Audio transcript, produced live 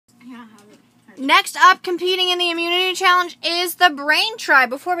Next up, competing in the immunity challenge is the Brain Tribe.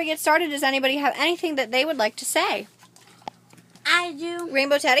 Before we get started, does anybody have anything that they would like to say? I do.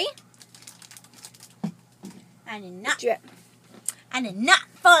 Rainbow Teddy? I did not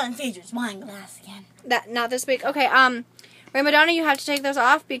fall in Phaedra's wine glass again. Not this week. Okay, Rainbow Donna, you have to take those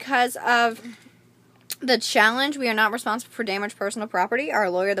off because of the challenge. We are not responsible for damaged personal property. Our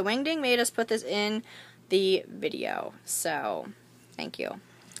lawyer, the Wingding, made us put this in the video. So, thank you.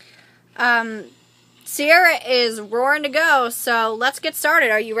 Sierra is roaring to go, so let's get started.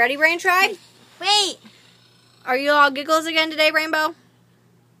 Are you ready, Brain Tribe? Wait. Are you all giggles again today, Rainbow?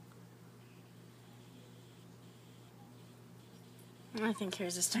 I think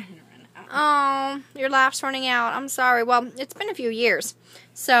yours is starting to run out. Oh, your laugh's running out. I'm sorry. Well, it's been a few years.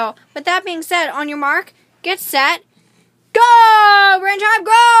 So, with that being said, on your mark, get set, go! Brain Tribe,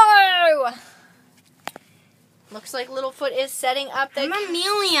 go! Looks like Littlefoot is setting up the... I'm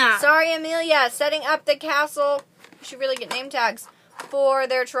Amelia. Sorry, Amelia. Setting up the castle. You should really get name tags for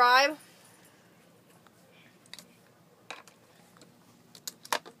their tribe.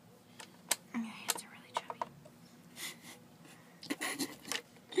 Your hands are really chubby.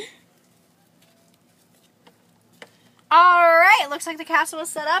 Alright, looks like the castle is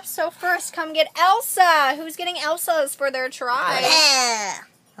set up. So first, come get Elsa. Who's getting Elsa's for their tribe? Yeah.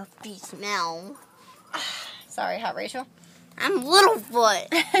 A bee smell. Sorry, Hot Rachel. I'm Littlefoot.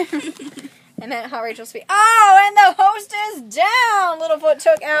 I meant Hot Rachel's feet. Oh, and the host is down. Littlefoot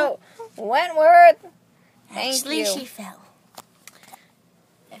took out Wentworth. Actually, she fell.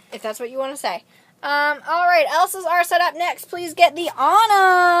 If that's what you want to say. Alright, Elsa's are set up next. Please get the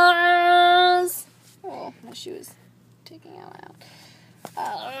honors. Oh, my shoe is taking out.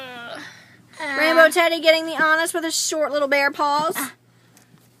 Rainbow Teddy getting the honors with his short little bear paws.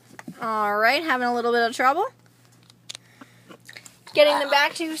 Alright, having a little bit of trouble. Getting them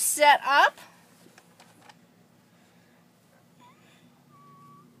back to set up.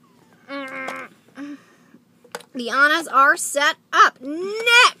 The honors are set up.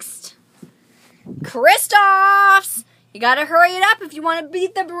 Next! Kristoff's! You gotta hurry it up if you want to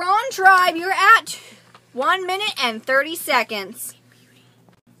beat the Brawn Tribe. You're at 1 minute and 30 seconds.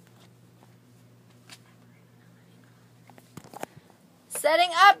 Setting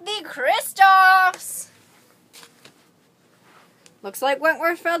up the Kristoff's. Looks like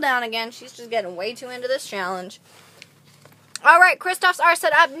Wentworth fell down again. She's just getting way too into this challenge. Alright, Kristoff's are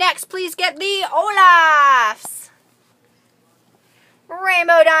set up next. Please get the Olafs.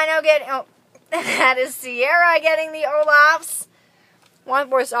 Rainbow Dino getting... Oh, that is Sierra getting the Olafs.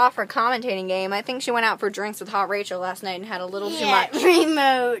 Wentworth's off her commentating game. I think she went out for drinks with Hot Rachel last night and had a little too much.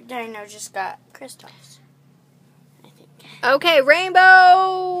 Rainbow Dino just got Kristoff's. I think. Okay,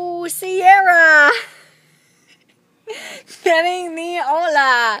 Rainbow Sierra getting the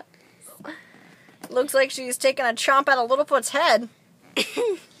Olaf. Looks like she's taking a chomp out of Littlefoot's head.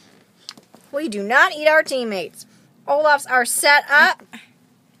 We do not eat our teammates. Olaf's are set up.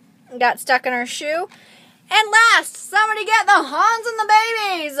 Got stuck in her shoe. And last, somebody get the Hans and the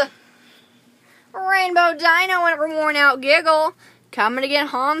babies. Rainbow Dino and her worn out giggle. Coming to get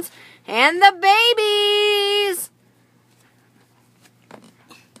Hans and the babies.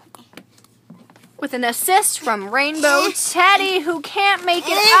 With an assist from Rainbow Teddy, who can't make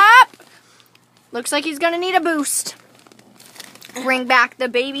it up. Looks like he's going to need a boost. Bring back the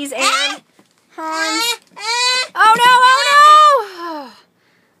babies and Hans. Oh no, oh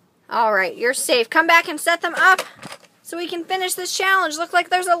no! Alright, you're safe. Come back and set them up so we can finish this challenge. Look like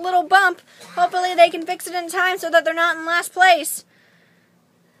there's a little bump. Hopefully they can fix it in time so that they're not in last place.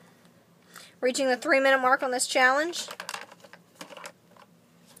 Reaching the 3-minute mark on this challenge.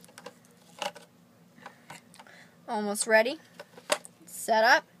 Almost ready. Set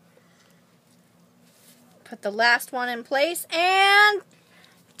up. Put the last one in place and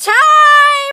time!